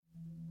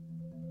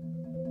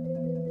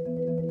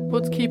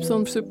What keeps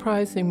on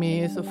surprising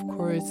me is, of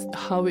course,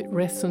 how it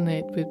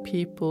resonates with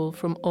people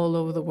from all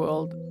over the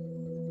world.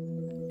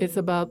 It's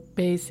about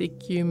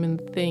basic human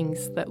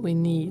things that we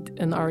need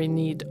and are in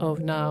need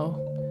of now.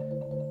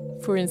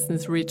 For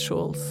instance,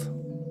 rituals.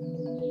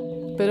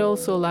 But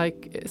also,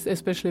 like,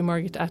 especially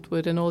Margaret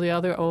Atwood and all the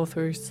other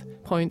authors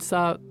points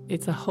out,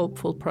 it's a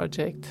hopeful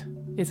project.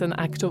 It's an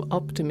act of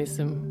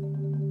optimism.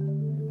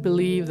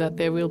 Believe that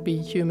there will be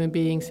human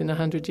beings in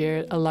 100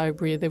 years, a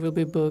library, there will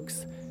be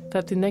books,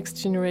 that the next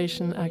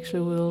generation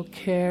actually will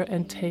care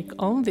and take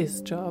on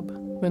this job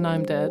when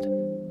I'm dead.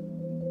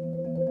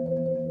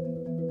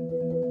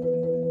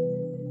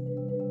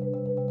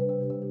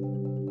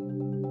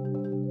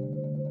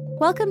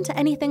 Welcome to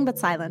Anything But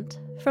Silent,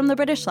 from the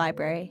British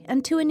Library,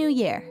 and to a new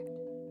year.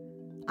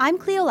 I'm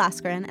Cleo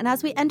Laskarin, and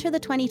as we enter the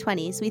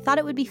 2020s, we thought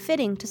it would be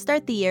fitting to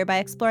start the year by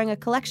exploring a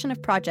collection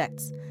of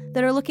projects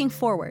that are looking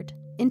forward,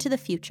 into the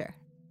future.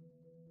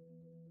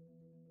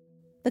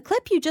 The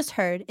clip you just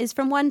heard is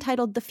from one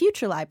titled The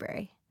Future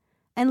Library,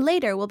 and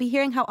later we'll be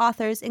hearing how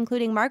authors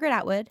including Margaret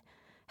Atwood,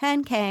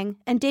 Han Kang,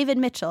 and David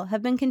Mitchell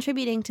have been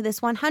contributing to this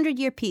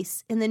 100-year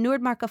piece in the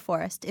Nordmarka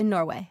forest in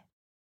Norway.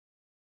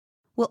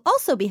 We'll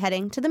also be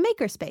heading to the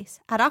Makerspace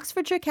at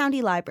Oxfordshire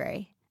County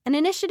Library, an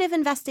initiative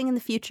investing in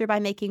the future by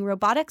making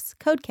robotics,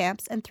 code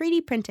camps, and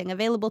 3D printing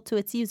available to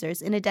its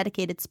users in a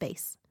dedicated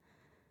space.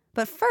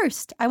 But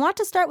first, I want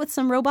to start with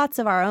some robots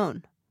of our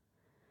own.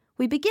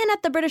 We begin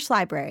at the British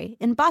Library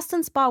in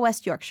Boston Spa,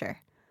 West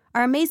Yorkshire,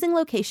 our amazing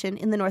location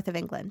in the north of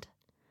England.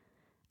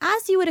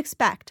 As you would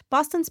expect,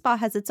 Boston Spa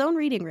has its own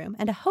reading room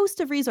and a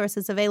host of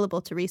resources available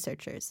to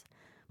researchers,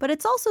 but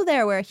it's also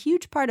there where a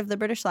huge part of the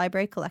British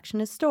Library collection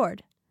is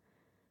stored.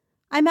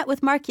 I met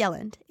with Mark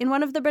Yelland in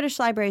one of the British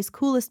Library's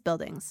coolest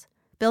buildings,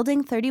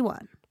 Building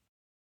 31.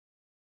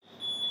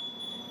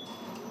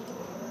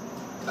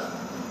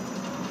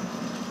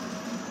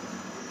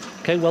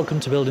 Okay, welcome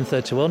to Building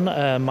 31.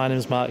 My name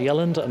is Mark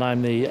Yelland and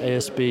I'm the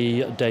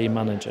ASB Day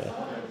Manager.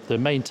 The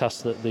main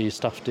task that the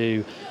staff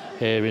do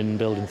here in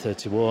Building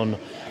 31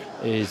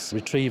 is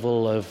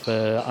retrieval of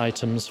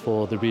items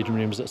for the reading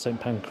rooms at St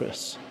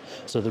Pancras.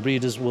 So the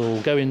readers will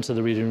go into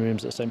the reading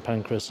rooms at St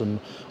Pancras and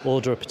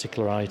order a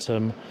particular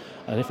item,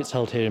 and if it's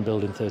held here in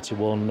Building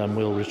 31, then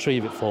we'll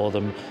retrieve it for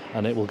them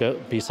and it will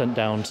be sent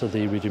down to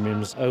the reading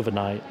rooms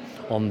overnight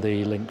on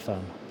the link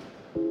van.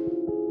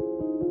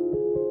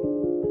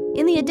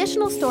 In the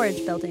Additional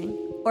Storage Building,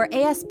 or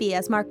ASB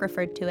as Mark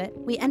referred to it,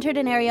 we entered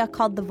an area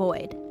called the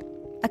Void,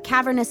 a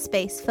cavernous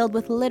space filled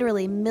with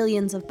literally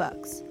millions of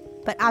books,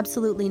 but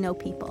absolutely no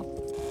people.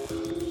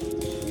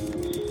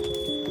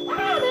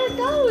 Ah, there it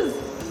goes!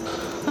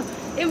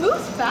 It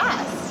moves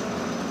fast.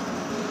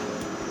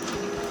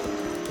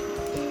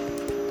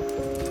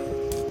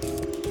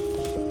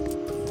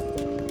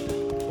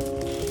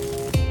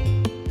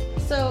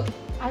 So,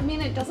 I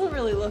mean, it doesn't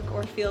really look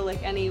or feel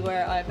like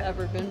anywhere I've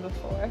ever been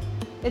before.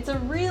 It's a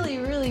really,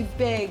 really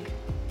big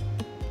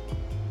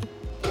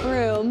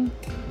room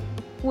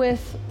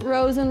with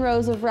rows and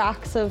rows of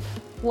racks of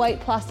white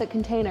plastic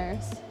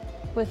containers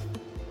with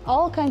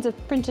all kinds of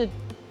printed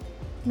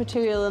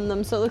material in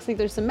them. So it looks like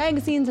there's some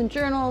magazines and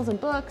journals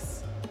and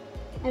books.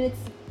 And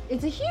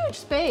it's a huge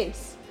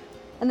space.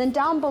 And then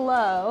down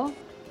below,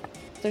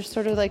 there's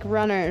sort of like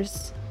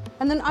runners.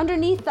 And then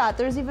underneath that,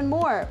 there's even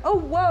more. Oh,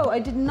 whoa, I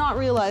did not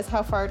realize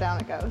how far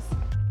down it goes.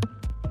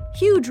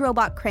 Huge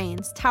robot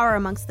cranes tower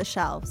amongst the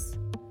shelves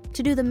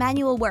to do the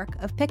manual work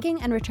of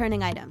picking and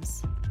returning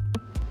items.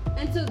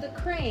 And so the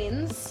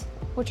cranes,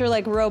 which are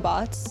like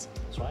robots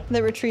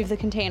that retrieve the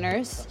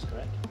containers, That's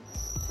correct.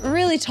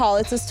 really tall.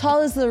 It's as tall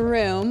as the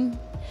room.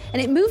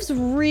 And it moves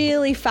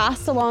really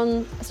fast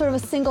along sort of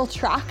a single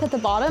track at the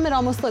bottom. It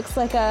almost looks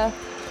like I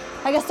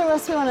guess there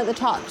must be one at the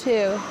top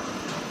too.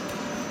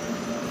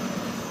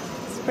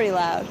 It's pretty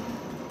loud.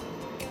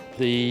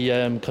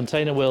 The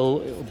container will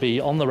be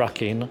on the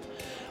racking.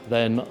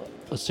 Then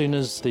as soon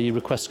as the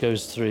request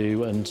goes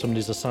through and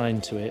somebody's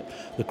assigned to it,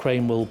 the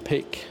crane will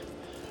pick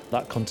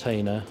that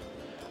container,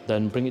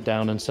 then bring it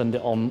down and send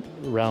it on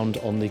round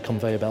on the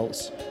conveyor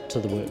belts to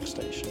the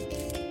workstation.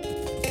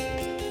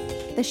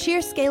 The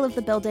sheer scale of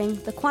the building,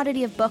 the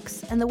quantity of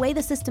books, and the way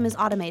the system is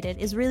automated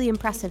is really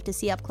impressive to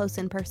see up close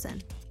in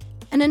person.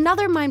 And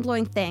another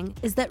mind-blowing thing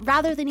is that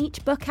rather than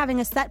each book having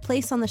a set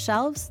place on the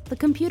shelves, the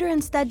computer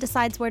instead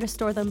decides where to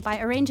store them by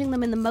arranging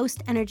them in the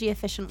most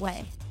energy-efficient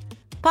way.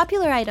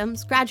 Popular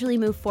items gradually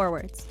move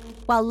forwards,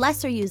 while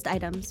lesser used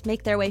items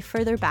make their way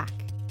further back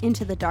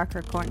into the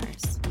darker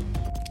corners.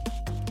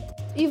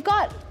 You've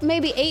got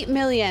maybe 8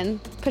 million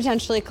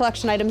potentially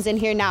collection items in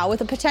here now,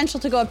 with a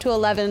potential to go up to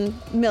 11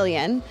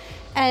 million.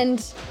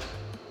 And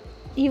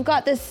you've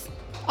got this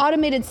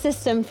automated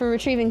system for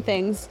retrieving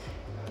things.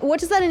 What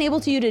does that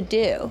enable you to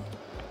do?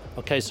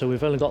 Okay, so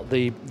we've only got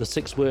the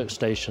 6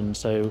 workstations,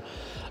 so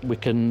we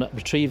can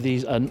retrieve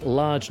a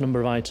large number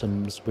of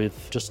items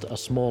with just a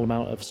small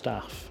amount of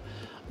staff.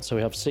 So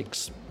we have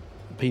 6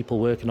 people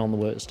working on the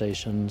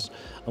workstations,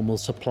 and we'll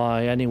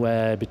supply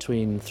anywhere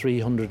between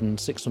 300 and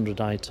 600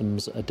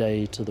 items a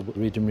day to the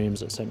reading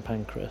rooms at St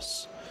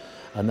Pancras.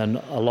 And then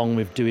along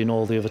with doing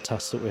all the other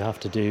tasks that we have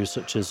to do,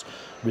 such as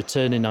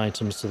returning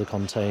items to the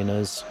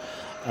containers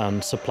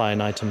and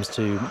supplying items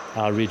to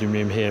our reading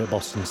room here at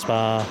Boston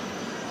Spa,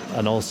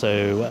 and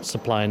also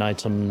supplying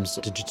items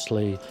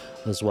digitally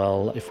as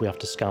well if we have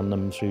to scan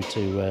them through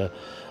to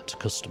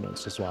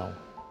customers as well.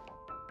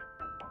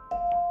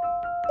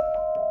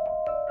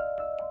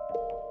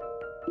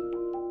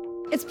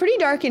 It's pretty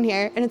dark in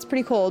here and it's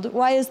pretty cold.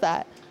 Why is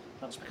that?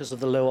 That's because of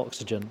the low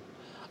oxygen.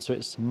 So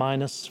it's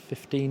minus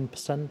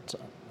 15%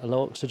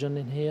 low oxygen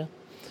in here.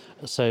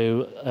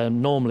 So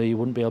normally you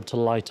wouldn't be able to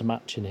light a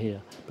match in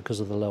here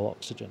because of the low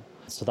oxygen.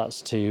 So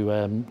that's to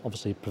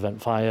obviously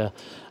prevent fire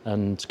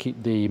and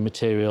keep the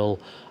material,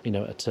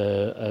 at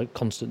a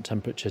constant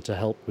temperature to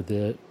help with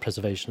the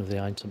preservation of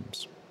the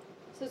items.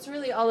 So it's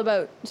really all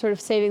about sort of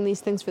saving these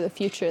things for the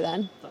future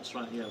then? That's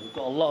right, yeah. We've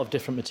got a lot of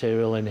different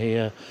material in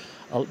here,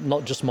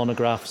 not just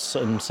monographs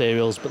and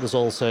serials, but there's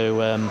also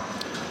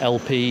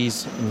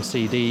LPs and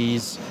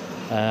CDs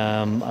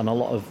and a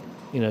lot of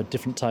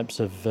different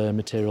types of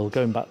material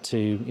going back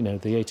to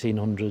the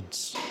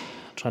 1800s,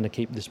 trying to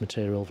keep this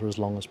material for as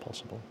long as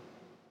possible.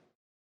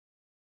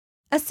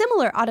 A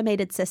similar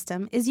automated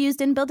system is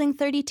used in Building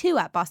 32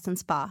 at Boston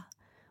Spa,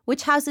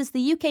 which houses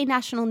the UK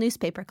National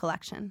Newspaper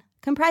Collection,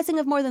 comprising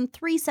of more than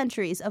 3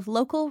 centuries of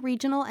local,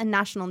 regional, and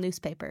national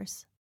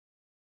newspapers.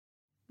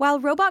 While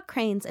robot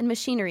cranes and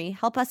machinery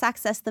help us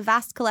access the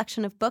vast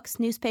collection of books,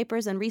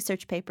 newspapers, and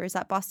research papers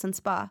at Boston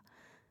Spa,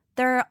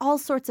 there are all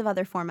sorts of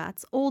other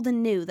formats, old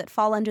and new, that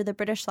fall under the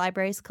British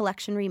Library's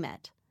collection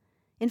remit.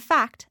 In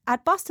fact,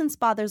 at Boston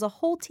Spa there's a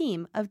whole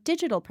team of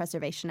digital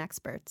preservation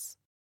experts.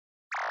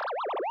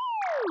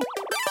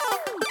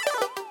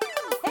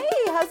 Hey,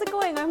 how's it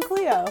going? I'm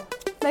Cleo.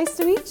 Nice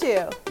to meet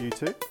you. You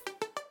too.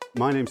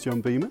 My name's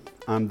John Beeman.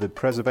 I'm the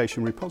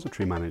Preservation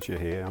Repository Manager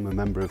here. I'm a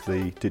member of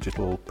the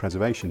Digital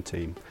Preservation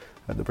team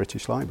at the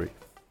British Library.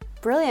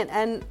 Brilliant.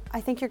 And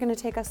I think you're going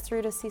to take us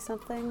through to see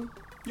something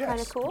kind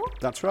of cool?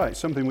 That's right.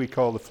 Something we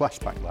call the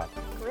Flashback Lab.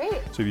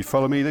 Great. So if you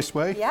follow me this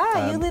way.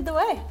 Yeah, you lead the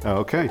way.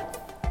 Okay.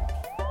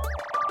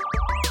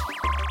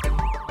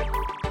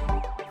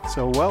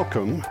 So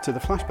welcome to the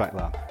Flashback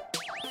Lab.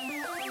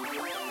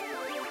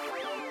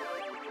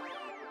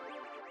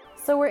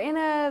 So we're in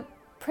a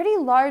pretty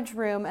large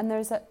room and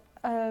there's a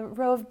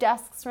row of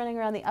desks running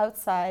around the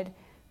outside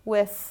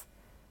with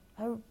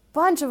a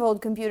bunch of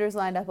old computers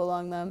lined up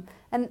along them.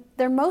 And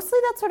they're mostly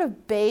that sort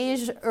of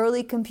beige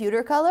early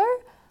computer color,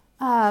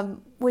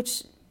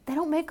 which they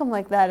don't make them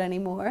like that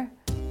anymore.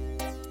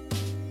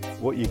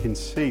 What you can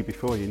see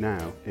before you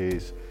now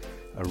is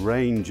a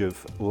range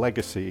of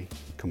legacy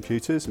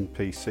computers and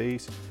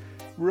PCs,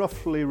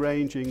 roughly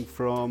ranging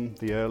from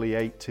the early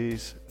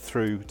 80s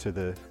through to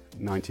the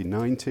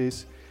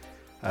 1990s.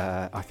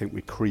 I think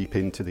we creep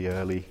into the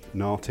early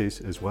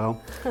noughties as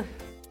well.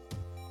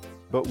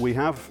 But we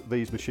have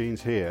these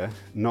machines here,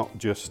 not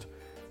just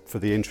for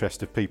the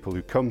interest of people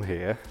who come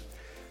here,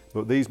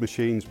 but these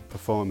machines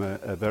perform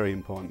a very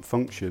important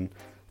function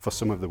for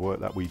some of the work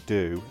that we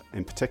do,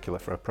 in particular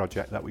for a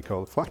project that we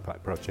call the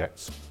Flashback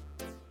Project.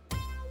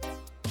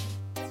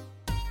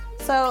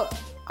 So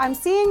I'm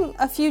seeing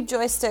a few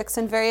joysticks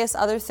and various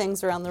other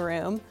things around the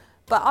room,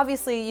 but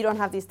obviously you don't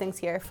have these things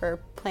here for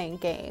playing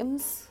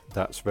games.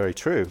 That's very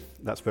true.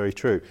 That's very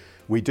true.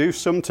 We do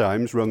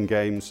sometimes run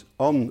games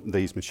on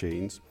these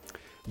machines,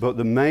 but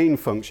the main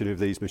function of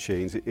these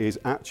machines is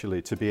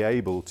actually to be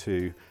able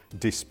to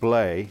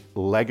display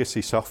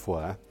legacy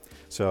software.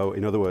 So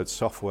in other words,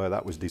 software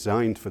that was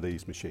designed for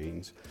these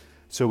machines,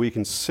 so we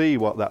can see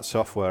what that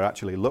software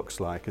actually looks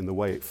like and the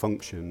way it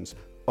functions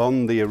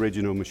on the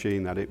original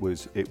machine that it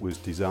was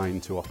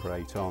designed to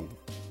operate on.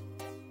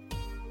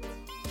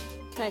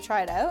 Can I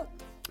try it out?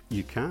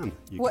 You can.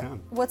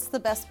 What's the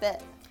best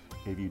bit?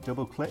 If you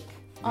double click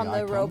on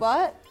the icon,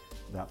 robot?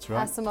 That's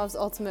right. Asimov's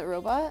ultimate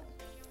robot?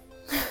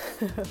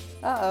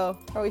 Uh-oh,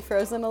 are we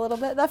frozen a little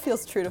bit? That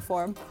feels true to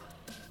form.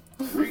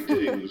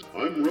 Greetings,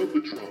 I'm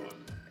Robotron.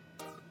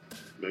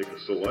 Make a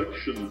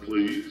selection,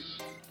 please.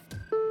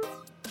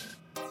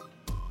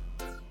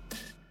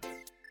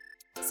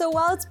 So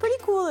while it's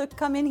pretty cool to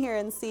come in here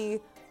and see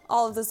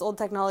all of this old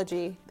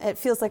technology, it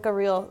feels like a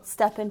real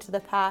step into the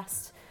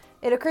past.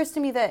 It occurs to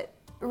me that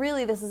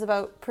really this is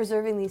about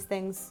preserving these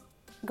things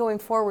going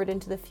forward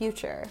into the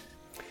future.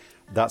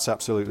 That's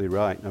absolutely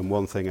right. And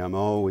one thing I'm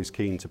always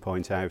keen to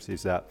point out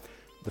is that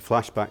the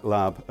Flashback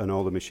Lab and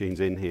all the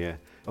machines in here,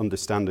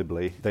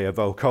 understandably, they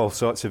evoke all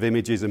sorts of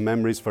images and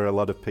memories for a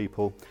lot of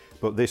people.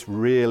 But this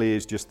really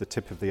is just the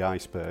tip of the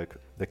iceberg.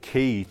 The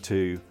key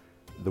to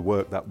the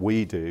work that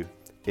we do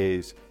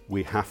is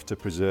we have to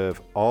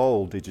preserve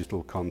all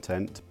digital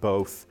content,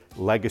 both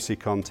legacy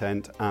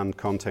content and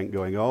content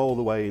going all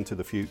the way into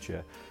the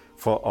future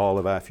for all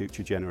of our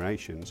future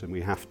generations, and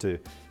we have to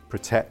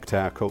protect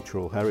our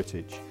cultural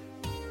heritage.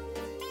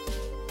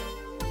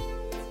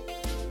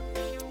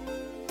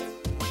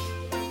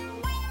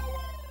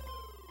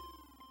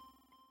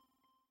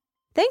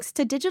 Thanks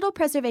to digital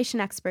preservation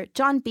expert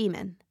John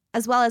Beeman,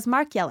 as well as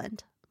Mark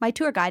Yelland, my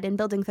tour guide in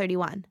Building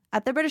 31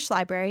 at the British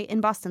Library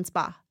in Boston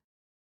Spa.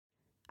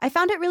 I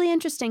found it really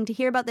interesting to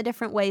hear about the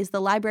different ways the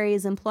library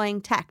is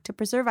employing tech to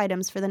preserve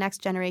items for the next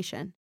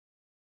generation.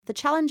 The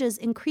challenges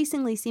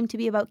increasingly seem to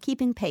be about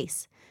keeping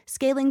pace,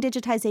 scaling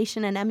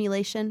digitization and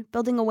emulation,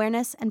 building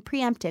awareness, and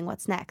preempting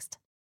what's next.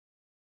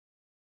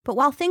 But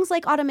while things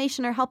like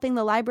automation are helping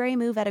the library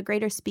move at a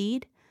greater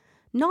speed,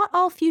 not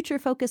all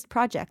future-focused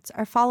projects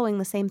are following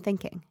the same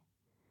thinking.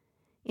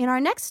 In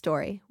our next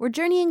story, we're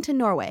journeying to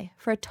Norway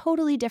for a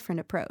totally different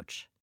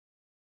approach.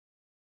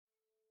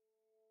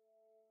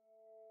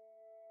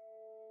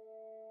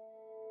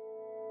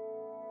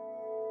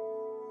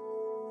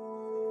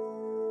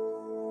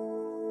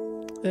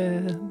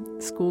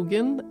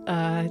 Skogen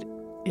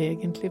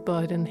egentlig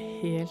bare en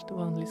helt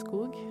vanlig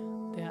skog.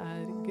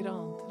 Det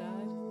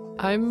grantrær.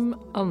 I'm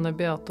Anne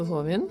Beate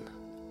Hovin,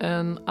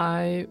 and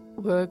I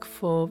work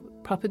for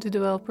property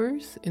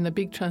developers in a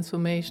big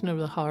transformation of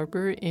the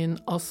harbor in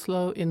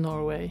Oslo in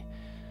Norway.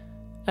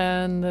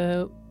 And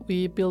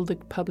we build the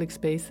public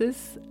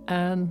spaces,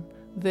 and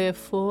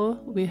therefore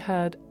we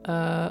had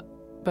a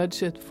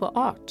budget for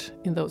art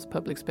in those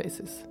public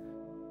spaces.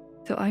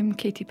 So I'm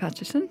Katie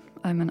Patterson.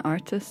 I'm an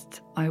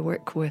artist. I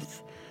work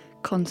with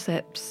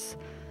concepts,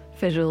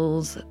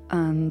 visuals,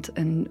 and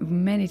in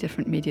many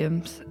different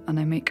mediums, and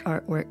I make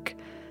artwork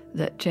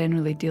that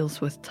generally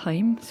deals with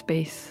time,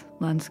 space,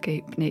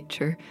 landscape,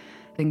 nature,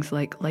 things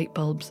like light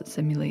bulbs that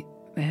simulate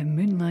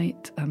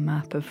moonlight, a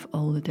map of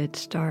all the dead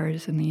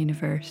stars in the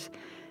universe,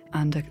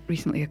 and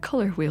recently a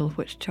colour wheel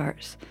which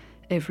charts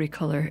every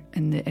colour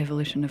in the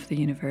evolution of the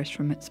universe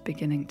from its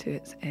beginning to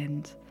its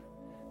end.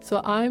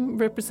 So I'm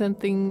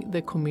representing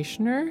the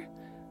commissioner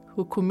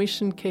who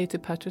commissioned Katie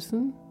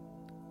Patterson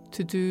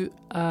to do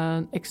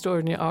an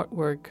extraordinary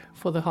artwork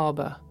for the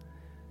harbour.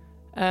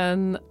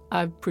 And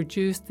I've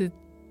produced it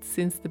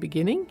since the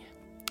beginning.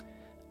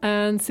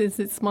 And since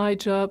it's my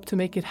job to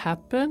make it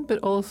happen, but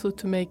also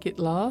to make it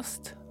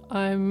last,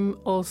 I'm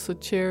also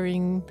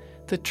chairing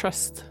the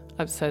trust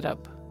I've set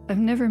up. I've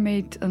never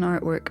made an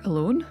artwork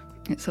alone.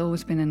 It's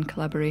always been in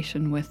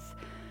collaboration with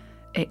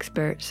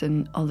experts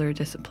in other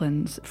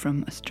disciplines,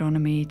 from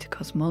astronomy to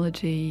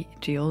cosmology,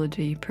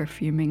 geology,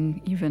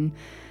 perfuming even.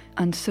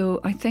 And so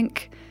I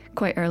think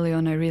quite early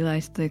on I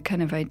realised the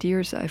kind of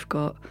ideas that I've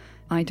got,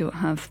 I don't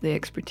have the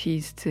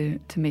expertise to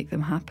make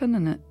them happen,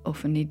 and it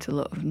often needs a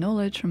lot of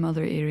knowledge from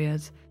other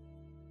areas.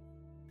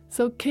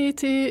 So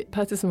Katie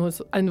Patterson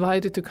was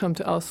invited to come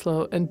to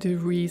Oslo and do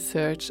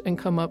research and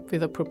come up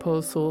with a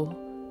proposal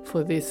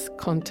for this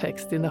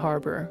context in the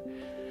harbour.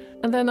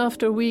 And then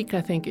after a week,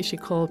 I think, she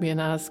called me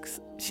and asked,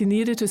 she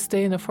needed to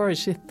stay in a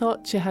forest. She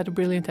thought she had a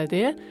brilliant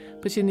idea,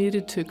 but she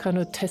needed to kind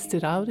of test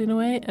it out in a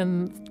way,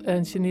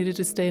 and she needed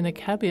to stay in a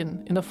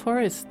cabin in a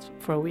forest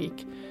for a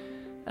week.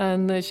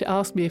 And she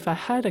asked me if I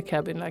had a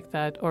cabin like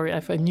that, or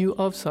if I knew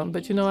of some.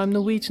 But I'm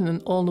Norwegian,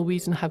 and all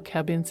Norwegians have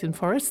cabins in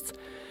forests.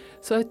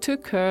 So I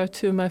took her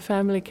to my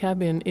family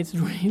cabin. It's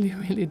really,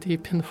 really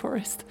deep in the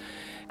forest.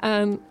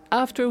 And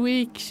after a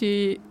week,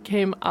 she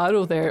came out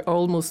of there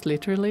almost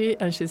literally,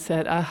 and she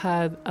said, I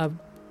had a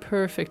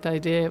perfect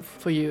idea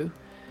for you.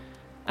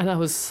 And I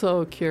was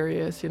so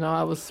curious,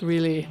 I was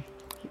really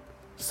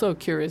so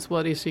curious,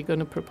 what is she going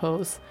to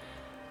propose?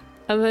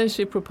 And then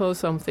she proposed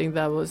something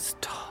that was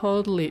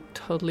totally,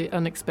 totally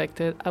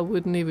unexpected. I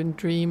wouldn't even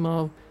dream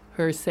of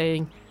her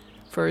saying,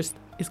 first,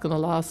 it's going to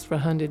last for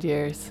 100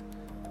 years.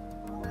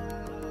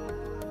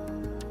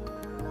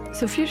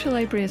 So Future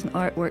Library is an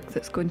artwork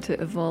that's going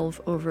to evolve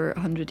over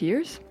 100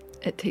 years.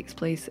 It takes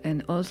place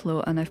in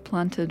Oslo, and I've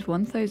planted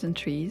 1,000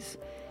 trees,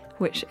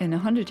 which in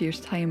 100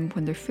 years' time,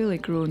 when they're fully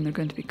grown, they're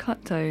going to be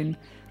cut down,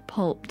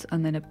 pulped,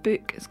 and then a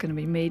book is going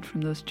to be made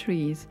from those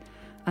trees.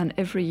 And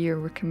every year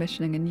we're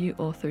commissioning a new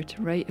author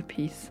to write a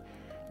piece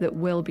that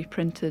will be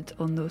printed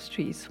on those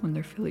trees when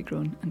they're fully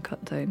grown and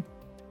cut down.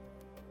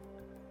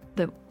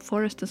 The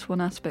forest is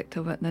one aspect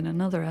of it, and then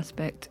another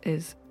aspect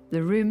is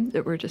the room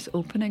that we're just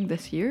opening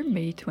this year,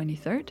 May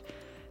 23rd,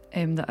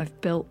 that I've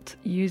built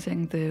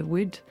using the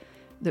wood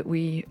that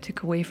we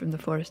took away from the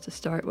forest to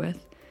start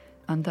with.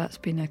 And that's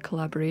been a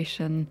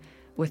collaboration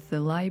with the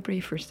library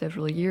for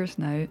several years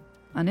now.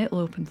 And it'll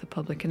open to the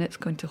public, and it's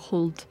going to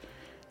hold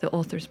the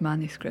author's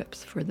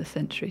manuscripts for the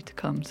century to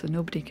come. So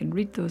nobody can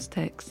read those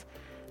texts,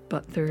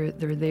 but they're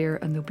there,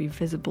 and they'll be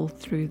visible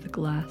through the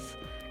glass,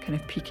 kind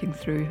of peeking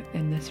through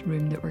in this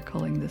room that we're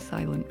calling the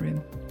silent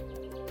room.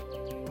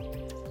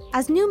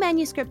 As new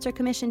manuscripts are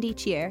commissioned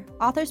each year,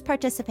 authors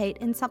participate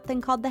in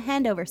something called the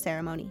handover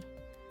ceremony,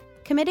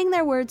 committing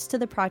their words to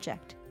the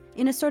project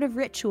in a sort of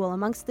ritual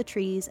amongst the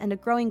trees and a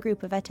growing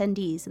group of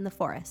attendees in the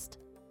forest.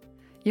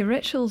 Your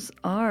rituals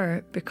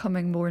are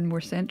becoming more and more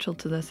central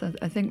to this.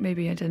 I think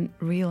maybe I didn't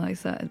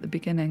realise that at the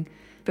beginning,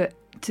 but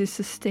to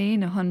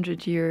sustain a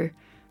 100-year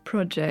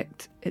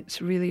project,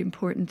 it's really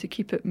important to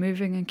keep it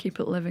moving and keep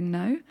it living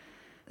now.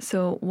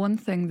 So one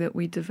thing that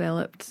we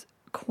developed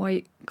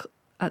quite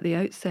at the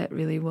outset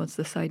really was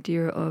this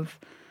idea of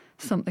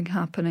something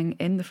happening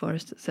in the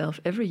forest itself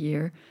every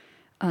year,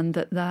 and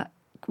that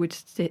would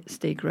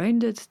stay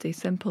grounded, stay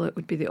simple. It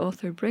would be the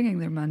author bringing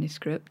their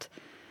manuscript,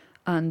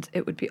 and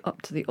it would be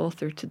up to the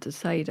author to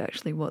decide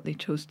actually what they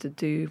chose to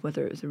do,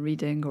 whether it was a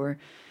reading or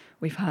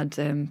we've had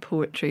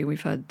poetry,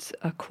 we've had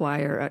a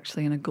choir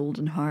actually and a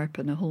golden harp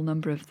and a whole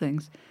number of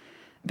things.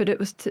 But it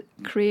was to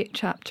create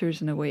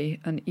chapters in a way,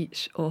 and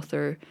each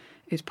author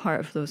is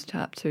part of those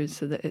chapters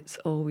so that it's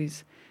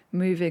always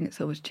moving, it's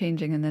always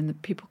changing, and then the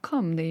people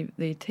come,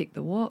 they take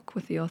the walk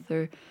with the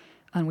author,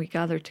 and we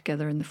gather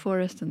together in the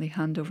forest and they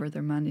hand over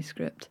their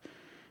manuscript.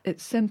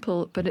 It's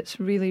simple, but it's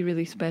really,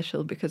 really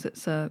special because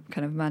it's a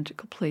kind of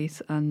magical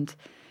place, and,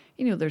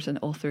 you know, there's an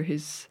author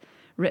who's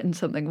written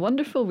something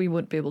wonderful, we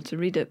won't be able to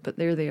read it, but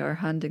there they are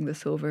handing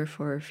this over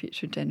for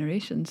future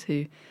generations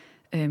who,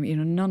 you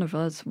know, none of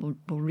us will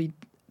read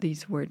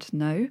these words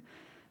now,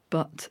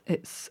 but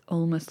it's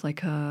almost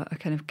like a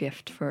kind of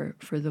gift for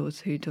those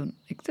who don't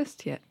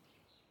exist yet.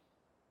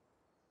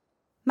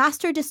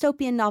 Master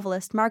dystopian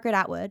novelist Margaret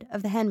Atwood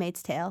of The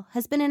Handmaid's Tale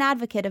has been an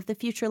advocate of the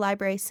Future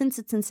Library since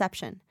its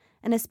inception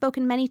and has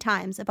spoken many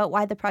times about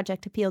why the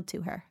project appealed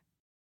to her.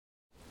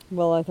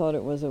 Well, I thought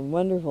it was a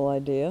wonderful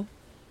idea,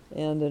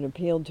 and it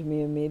appealed to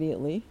me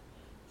immediately,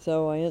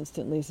 so I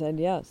instantly said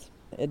yes.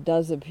 It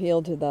does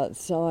appeal to that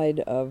side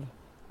of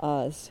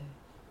us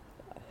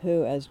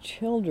who, as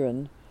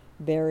children,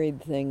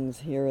 buried things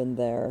here and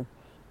there,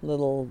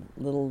 little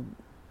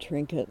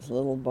trinkets,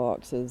 little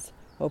boxes,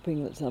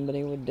 hoping that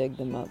somebody would dig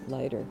them up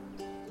later.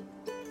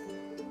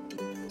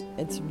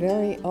 It's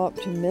very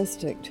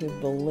optimistic to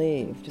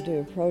do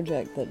a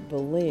project that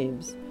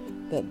believes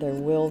that there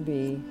will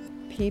be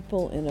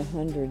people in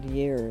 100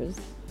 years,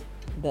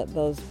 that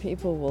those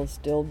people will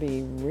still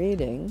be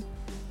reading,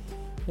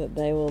 that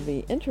they will be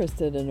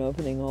interested in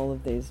opening all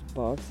of these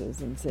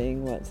boxes and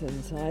seeing what's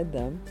inside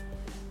them,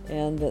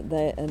 and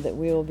that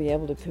we will be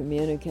able to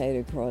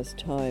communicate across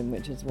time,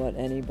 which is what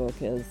any book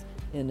is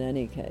in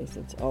any case.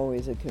 It's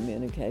always a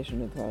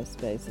communication across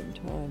space and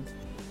time.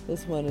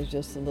 This one is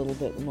just a little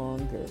bit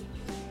longer.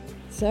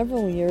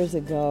 Several years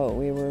ago,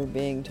 we were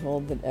being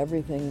told that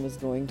everything was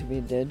going to be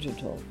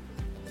digital.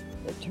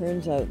 It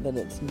turns out that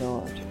it's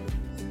not.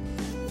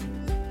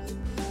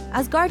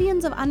 As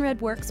guardians of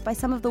unread works by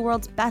some of the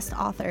world's best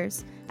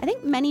authors, I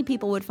think many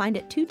people would find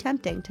it too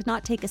tempting to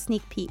not take a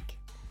sneak peek.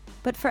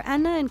 But for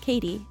Anna and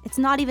Katie, it's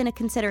not even a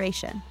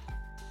consideration.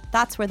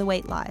 That's where the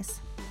weight lies.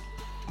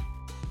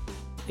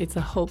 It's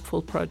a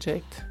hopeful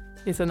project.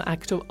 It's an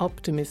act of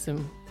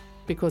optimism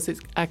because it's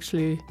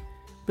actually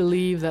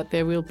believe that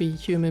there will be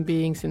human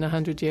beings in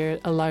 100 years,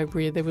 a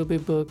library, there will be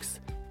books.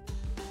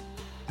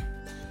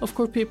 Of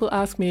course, people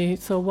ask me,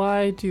 so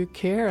why do you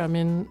care? I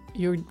mean,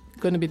 you're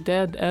going to be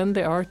dead and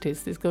the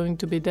artist is going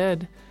to be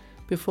dead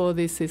before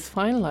this is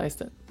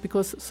finalized.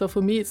 So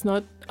for me, it's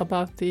not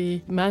about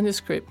the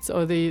manuscripts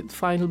or the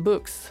final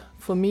books.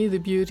 For me, the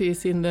beauty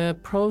is in the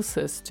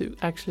process to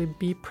actually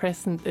be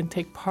present and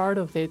take part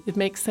of it. It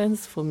makes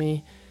sense for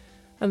me.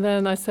 And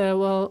then I say,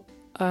 well,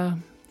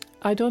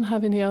 I don't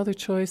have any other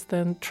choice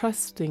than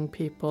trusting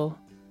people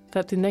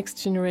that the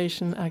next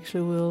generation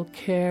actually will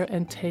care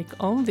and take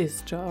on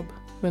this job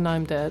when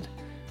I'm dead.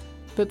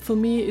 But for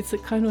me, it's a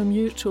kind of a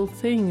mutual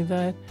thing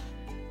that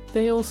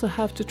they also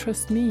have to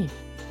trust me.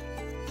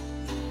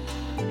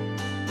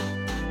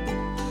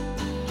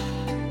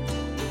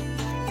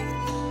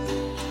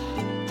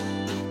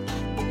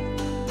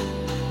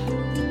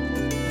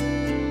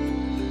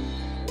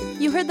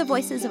 You heard the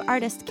voices of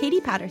artist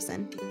Katie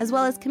Patterson, as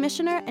well as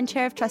Commissioner and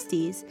Chair of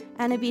Trustees,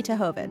 Anna-Bita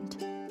Hovind.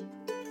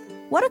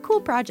 What a cool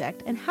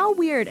project, and how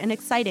weird and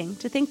exciting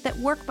to think that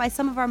work by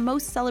some of our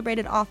most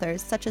celebrated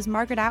authors, such as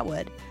Margaret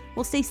Atwood,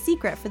 will stay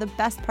secret for the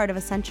best part of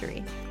a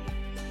century.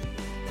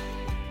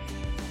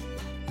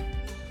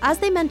 As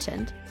they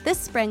mentioned, this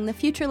spring the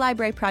Future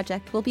Library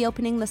Project will be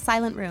opening the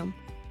Silent Room,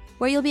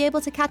 where you'll be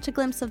able to catch a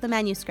glimpse of the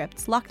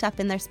manuscripts locked up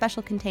in their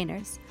special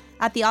containers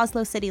at the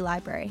Oslo City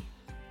Library.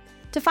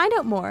 To find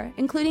out more,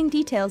 including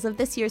details of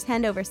this year's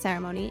handover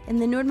ceremony in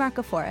the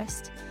Nordmarka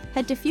Forest,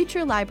 head to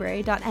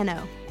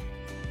futurelibrary.no.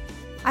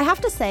 I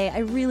have to say, I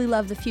really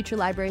love the Future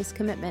Library's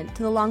commitment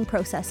to the long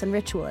process and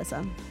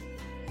ritualism.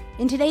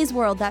 In today's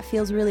world, that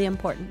feels really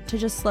important, to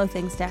just slow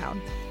things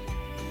down.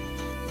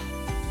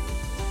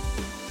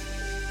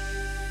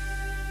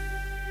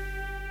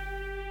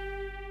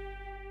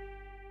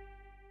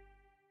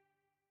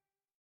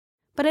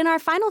 But in our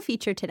final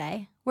feature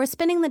today, we're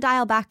spinning the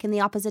dial back in the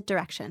opposite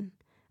direction,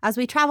 as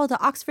we travel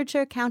to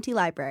Oxfordshire County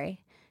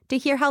Library to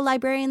hear how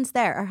librarians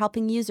there are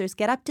helping users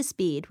get up to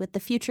speed with the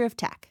future of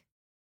tech.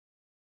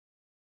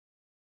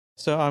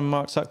 So I'm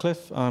Mark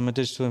Sutcliffe. I'm a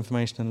digital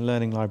information and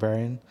learning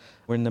librarian.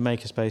 We're in the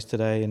makerspace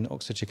today in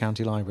Oxfordshire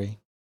County Library.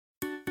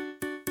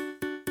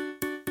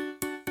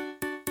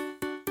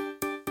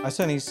 I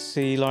certainly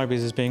see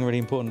libraries as being a really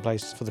important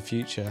place for the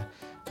future.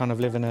 Kind of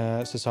live in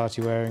a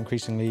society where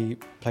increasingly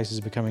places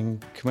are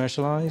becoming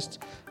commercialised,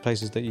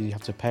 places that you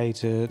have to pay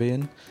to be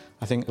in.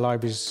 I think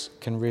libraries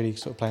can really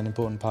sort of play an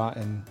important part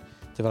in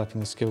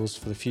developing the skills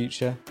for the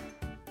future.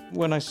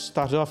 When I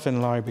started off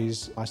in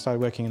libraries, I started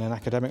working in an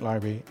academic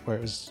library where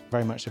it was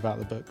very much about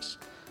the books.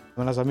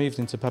 And as I moved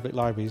into public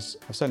libraries,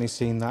 I've certainly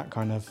seen that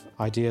kind of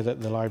idea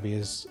that the library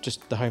is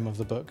just the home of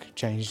the book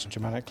changed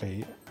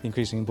dramatically. The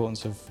increasing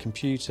importance of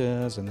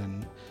computers, and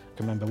then I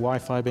can remember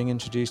Wi-Fi being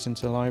introduced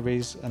into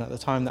libraries, and at the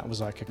time that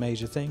was like a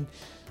major thing.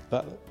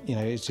 But you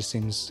know, it just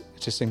seems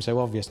so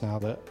obvious now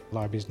that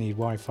libraries need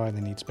Wi-Fi,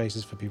 they need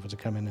spaces for people to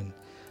come in and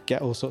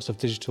get all sorts of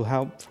digital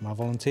help from our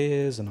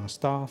volunteers and our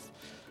staff,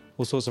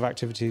 all sorts of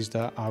activities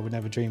that I would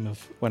never dream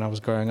of when I was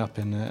growing up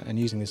and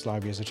using this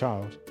library as a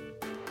child.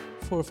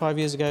 4 or 5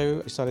 years ago,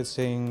 we started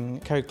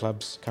seeing code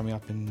clubs coming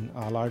up in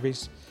our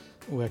libraries,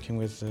 working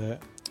with the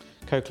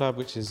Code Club,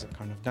 which is a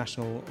kind of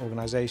national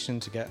organisation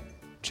to get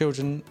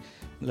children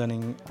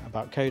learning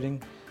about coding.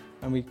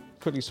 And we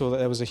quickly saw that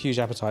there was a huge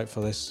appetite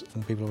for this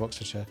from the people of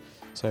Oxfordshire.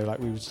 So like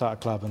we would start a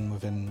club, and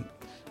within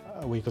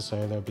a week or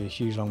so there would be a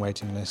huge long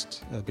waiting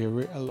list. There'd be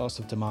lots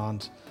of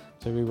demand.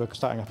 So we were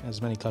starting up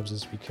as many clubs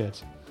as we could.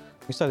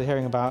 We started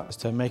hearing about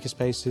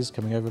makerspaces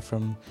coming over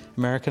from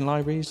American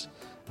libraries.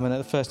 I mean,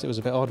 at first it was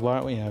a bit odd.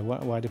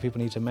 Why do people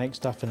need to make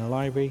stuff in a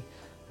library?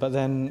 But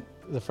then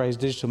the phrase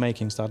digital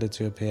making started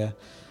to appear.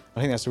 I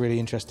think that's a really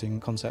interesting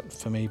concept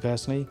for me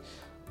personally,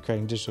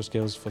 creating digital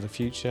skills for the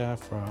future,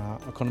 for our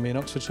economy in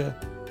Oxfordshire.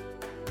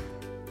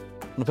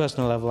 On a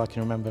personal level, I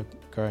can remember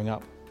growing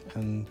up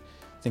and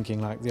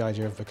thinking like the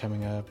idea of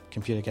becoming a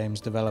computer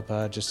games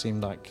developer just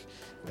seemed like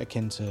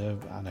akin to,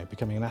 I don't know,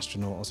 becoming an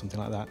astronaut or something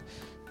like that.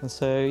 And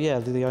so, yeah,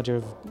 the idea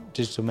of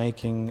digital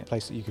making, a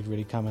place that you could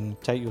really come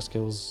and take your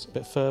skills a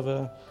bit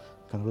further,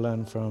 kind of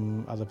learn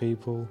from other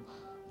people,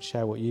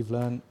 share what you've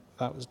learned,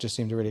 just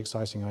seemed a really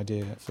exciting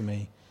idea for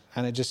me.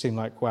 And it just seemed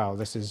like, wow,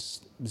 this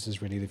is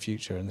really the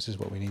future, and this is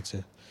what we need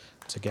to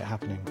get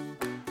happening.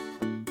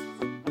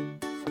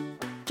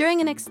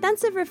 During an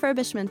extensive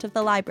refurbishment of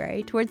the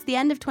library towards the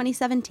end of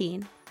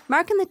 2017,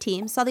 Mark and the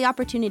team saw the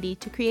opportunity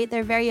to create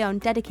their very own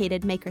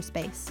dedicated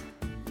makerspace.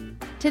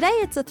 Today,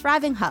 it's a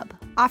thriving hub,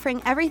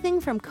 offering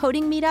everything from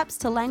coding meetups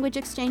to language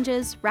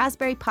exchanges,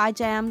 Raspberry Pi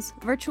jams,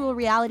 virtual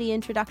reality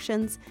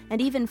introductions, and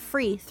even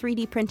free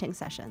 3D printing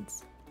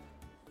sessions.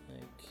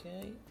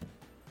 Okay,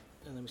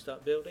 and then we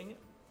start building it.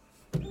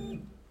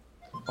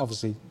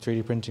 Obviously,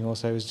 3D printing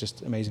also is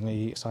just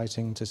amazingly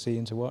exciting to see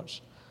and to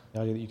watch. The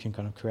idea that you can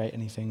kind of create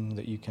anything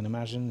that you can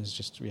imagine is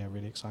just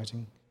really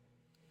exciting.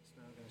 So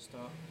now we're going to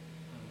start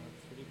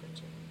 3D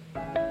printing.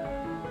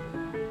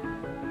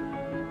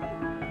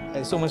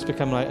 It's almost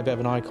become like a bit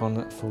of an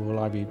icon for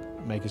library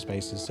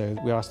makerspaces, so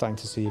we are starting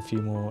to see a few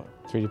more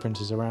 3D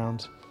printers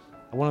around.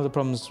 One of the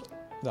problems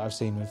that I've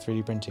seen with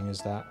 3D printing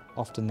is that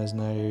often there's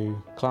no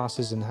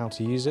classes in how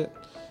to use it.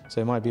 So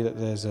it might be that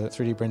there's a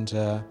 3D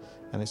printer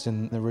and it's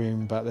in the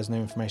room, but there's no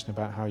information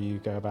about how you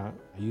go about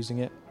using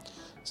it.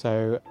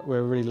 So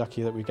we're really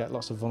lucky that we get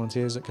lots of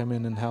volunteers that come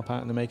in and help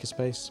out in the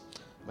makerspace.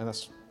 And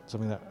that's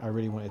something that I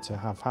really wanted to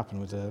have happen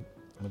with the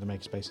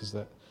makerspaces,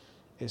 that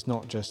it's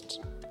not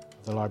just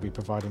the library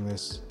providing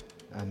this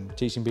and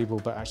teaching people,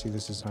 but actually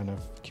this is kind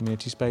of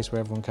community space where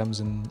everyone comes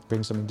and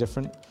brings something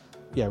different.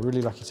 Yeah, we're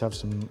really lucky to have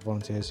some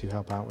volunteers who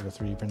help out with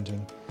the 3D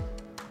printing.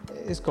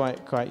 It's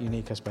quite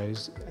unique, I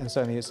suppose, and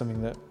certainly it's something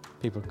that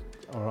people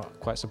are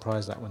quite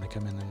surprised at when they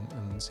come in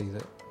and see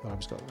that the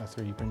library's got a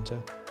 3D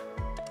printer.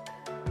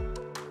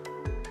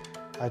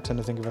 I tend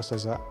to think of us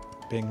as that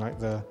being like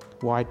the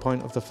wide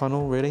point of the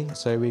funnel, really.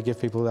 So we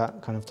give people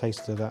that kind of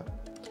taster that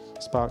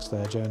sparks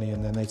their journey,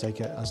 and then they take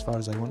it as far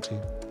as they want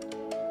to.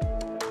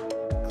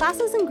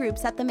 Classes and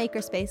groups at the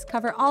Makerspace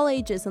cover all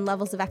ages and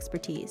levels of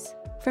expertise,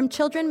 from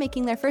children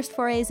making their first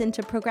forays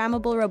into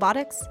programmable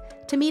robotics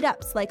to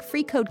meetups like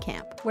Free Code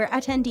Camp, where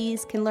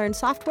attendees can learn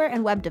software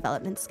and web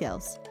development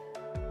skills.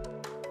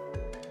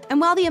 And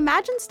while the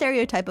imagined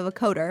stereotype of a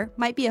coder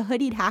might be a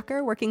hoodied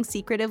hacker working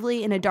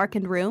secretively in a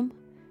darkened room,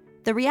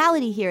 the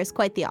reality here is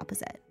quite the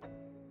opposite.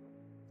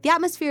 The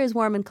atmosphere is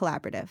warm and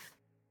collaborative.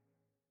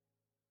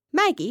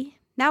 Maggie,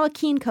 now a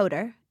keen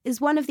coder,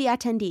 is one of the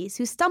attendees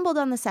who stumbled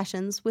on the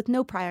sessions with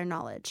no prior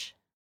knowledge.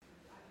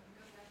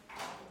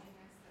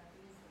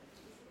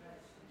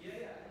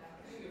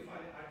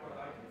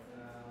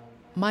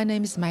 My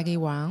name is Maggie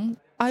Wang.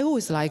 I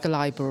always like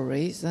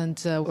libraries, and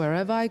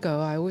wherever I go,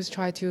 I always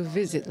try to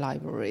visit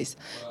libraries.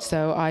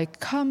 So I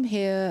come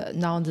here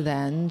now and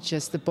then,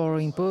 just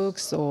borrowing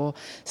books or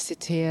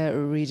sit here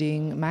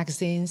reading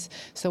magazines.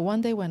 So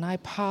one day when I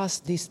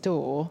passed this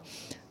door,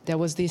 there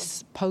was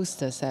this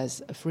poster that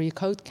says Free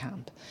Code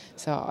Camp.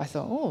 So I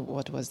thought, oh,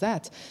 what was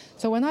that?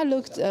 So when I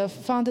looked,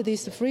 found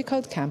this Free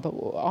Code Camp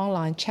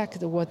online,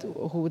 checked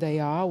who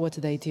they are, what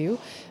they do,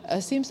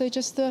 seems they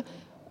just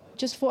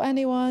for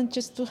anyone,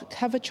 just to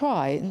have a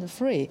try and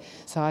free.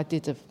 So I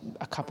did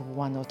a couple,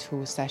 1 or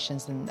 2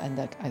 sessions, and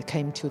I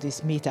came to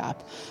this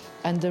meetup.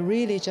 And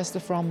really just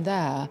from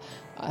there,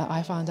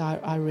 I found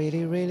I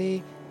really,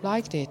 really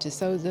liked it.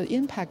 So the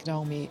impact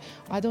on me,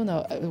 I don't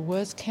know,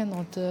 words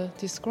cannot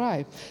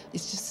describe.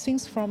 It's just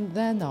things from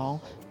then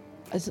on,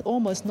 it's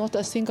almost not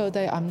a single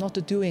day I'm not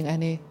doing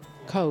any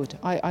code.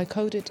 I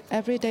coded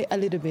every day a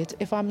little bit.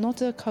 If I'm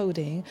not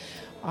coding,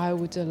 I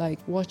would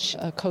watch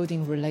a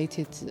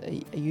coding-related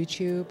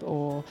YouTube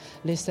or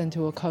listen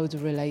to a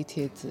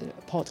code-related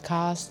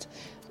podcast,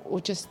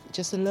 or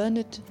just learn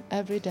it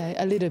every day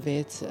a little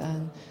bit,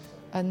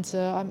 and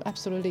I'm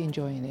absolutely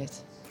enjoying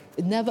it.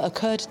 It never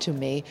occurred to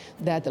me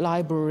that the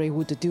library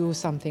would do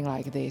something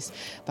like this,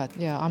 but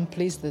yeah, I'm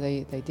pleased that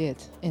they did,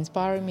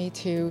 inspiring me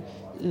to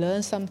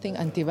learn something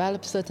and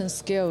develop certain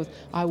skills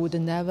I would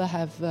never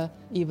have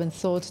even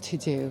thought to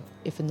do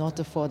if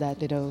not for that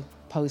little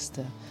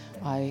poster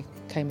I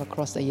came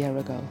across a year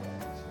ago.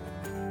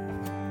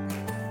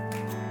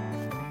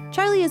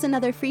 Charlie is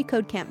another Free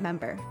Code Camp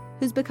member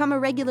who's become a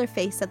regular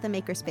face at the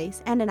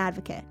Makerspace and an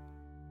advocate.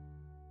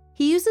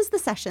 He uses the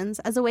sessions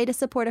as a way to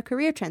support a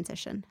career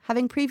transition,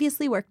 having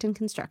previously worked in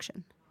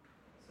construction.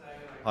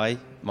 Hi,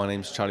 my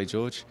name's Charlie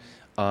George.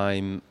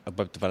 I'm a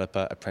web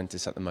developer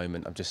apprentice at the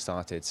moment. I've just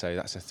started, so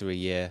that's a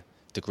 3-year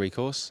degree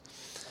course.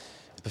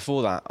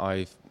 Before that,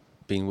 I've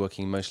been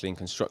working mostly in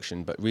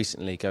construction, but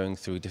recently going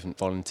through different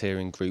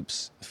volunteering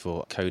groups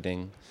for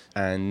coding.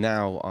 And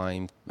now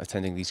I'm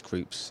attending these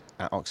groups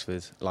at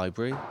Oxford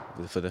Library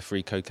for the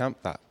Free Code Camp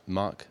that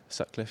Mark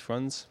Sutcliffe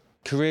runs.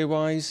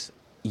 Career-wise,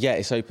 yeah,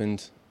 it's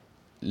opened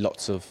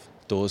lots of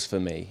doors for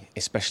me,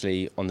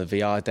 especially on the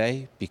VR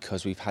day,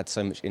 because we've had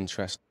so much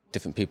interest,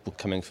 different people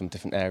coming from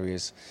different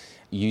areas,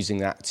 using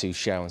that to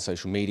share on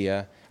social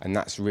media, and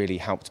that's really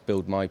helped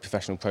build my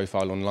professional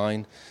profile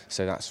online.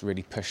 So that's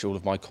really pushed all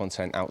of my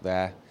content out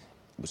there,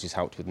 which has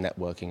helped with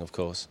networking, of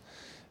course.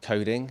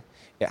 Coding,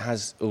 it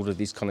has all of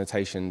these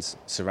connotations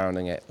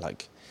surrounding it,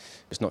 like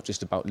it's not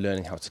just about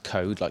learning how to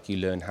code, like you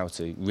learn how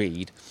to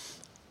read.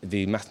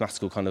 The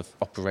mathematical kind of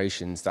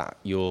operations that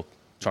you're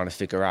trying to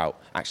figure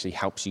out actually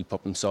helps you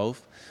problem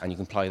solve, and you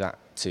can apply that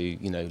to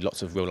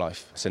lots of real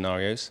life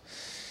scenarios.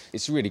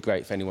 It's really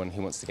great for anyone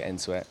who wants to get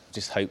into it.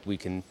 Just hope we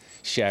can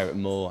share it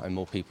more and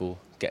more people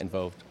get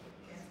involved.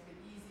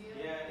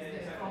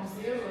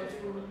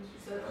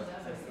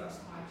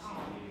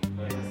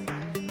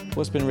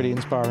 What's been really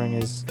inspiring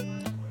is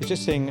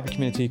just seeing a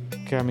community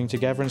coming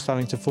together and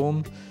starting to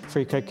form.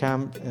 Free Code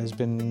Camp has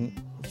been,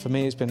 for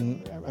me, it's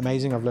been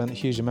amazing. I've learned a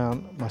huge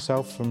amount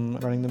myself from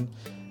running them,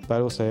 but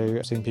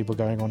also seeing people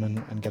going on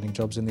and getting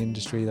jobs in the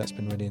industry, that's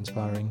been really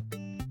inspiring.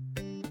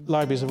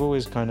 Libraries have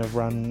always kind of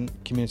run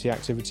community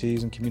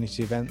activities and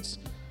community events.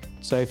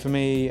 So for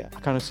me, I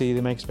kind of see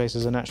the Makerspace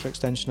as a natural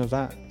extension of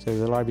that. So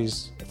the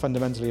libraries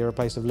fundamentally are a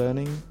place of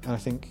learning, and I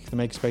think the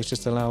Makerspace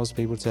just allows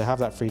people to have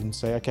that freedom to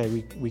say,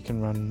 okay, we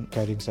can run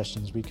coding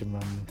sessions, we can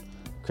run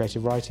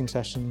creative writing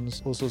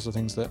sessions, all sorts of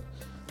things that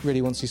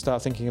really, once you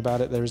start thinking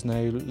about it, there is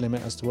no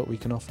limit as to what we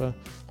can offer.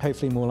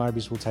 Hopefully more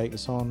libraries will take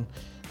this on.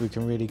 We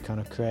can really kind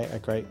of create a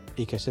great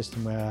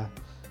ecosystem where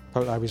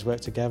public libraries work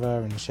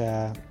together and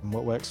share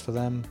what works for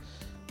them.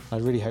 I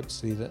really hope to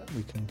see that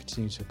we can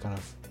continue to kind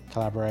of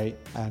collaborate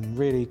and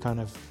really kind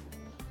of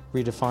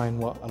redefine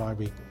what a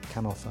library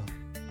can offer.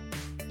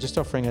 Just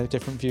offering a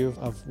different view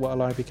of what a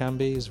library can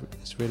be is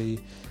really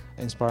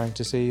inspiring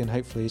to see, and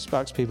hopefully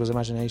sparks people's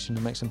imagination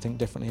and makes them think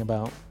differently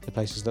about the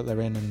places that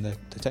they're in and the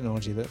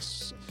technology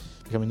that's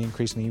becoming an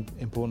increasingly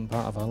important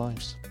part of our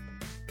lives.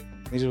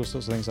 These are all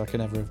sorts of things I could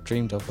never have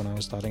dreamed of when I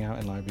was starting out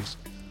in libraries.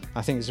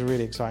 I think it's a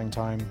really exciting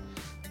time.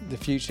 The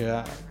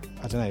future,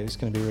 I don't know, it's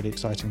going to be really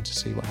exciting to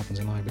see what happens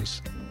in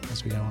libraries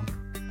as we go on.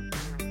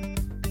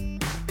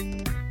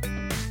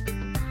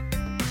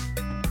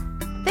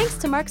 Thanks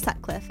to Mark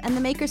Sutcliffe and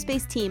the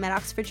Makerspace team at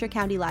Oxfordshire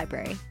County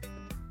Library.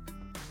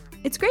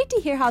 It's great to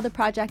hear how the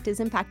project is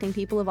impacting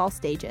people of all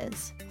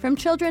stages, from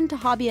children to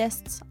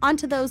hobbyists, on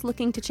to those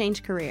looking to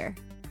change career.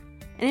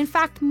 And in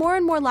fact, more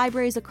and more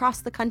libraries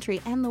across the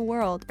country and the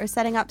world are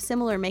setting up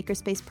similar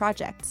Makerspace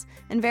projects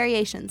and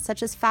variations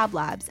such as Fab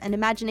Labs and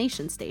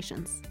Imagination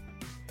Stations.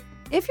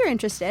 If you're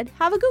interested,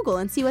 have a Google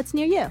and see what's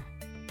near you.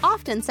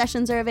 Often,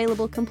 sessions are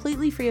available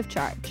completely free of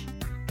charge.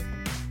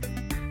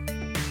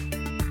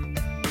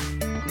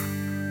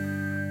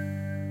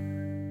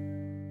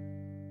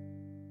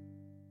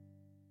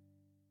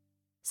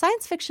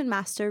 Science fiction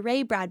master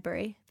Ray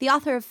Bradbury, the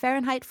author of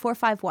Fahrenheit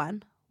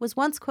 451, was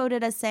once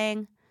quoted as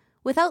saying,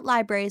 "Without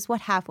libraries,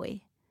 what have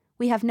we?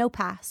 We have no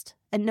past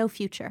and no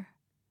future."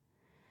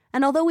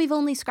 And although we've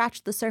only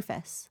scratched the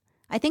surface,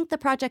 I think the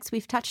projects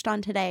we've touched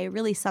on today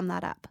really sum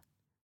that up.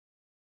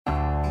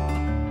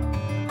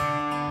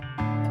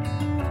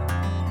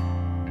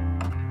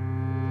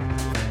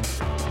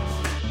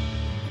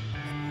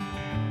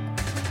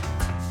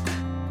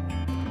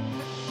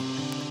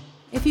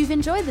 If you've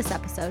enjoyed this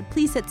episode,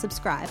 please hit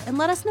subscribe and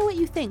let us know what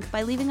you think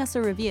by leaving us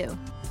a review.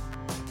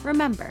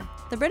 Remember,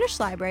 the British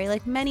Library,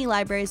 like many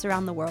libraries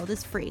around the world,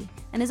 is free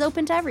and is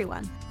open to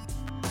everyone.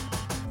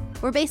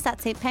 We're based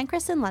at St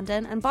Pancras in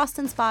London and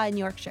Boston Spa in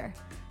Yorkshire,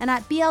 and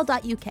at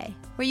bl.uk,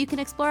 where you can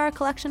explore our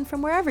collection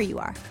from wherever you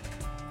are.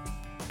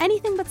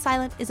 Anything But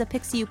Silent is a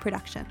Pixiu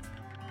production.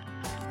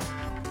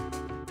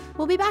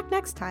 We'll be back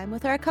next time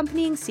with our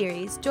accompanying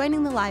series,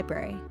 Joining the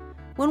Library,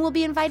 when we'll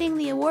be inviting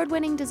the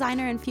award-winning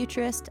designer and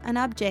futurist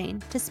Anub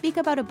Jain to speak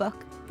about a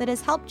book that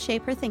has helped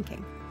shape her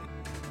thinking.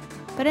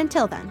 But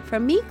until then,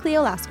 from me,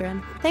 Cleo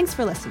Laskarin, thanks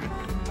for listening.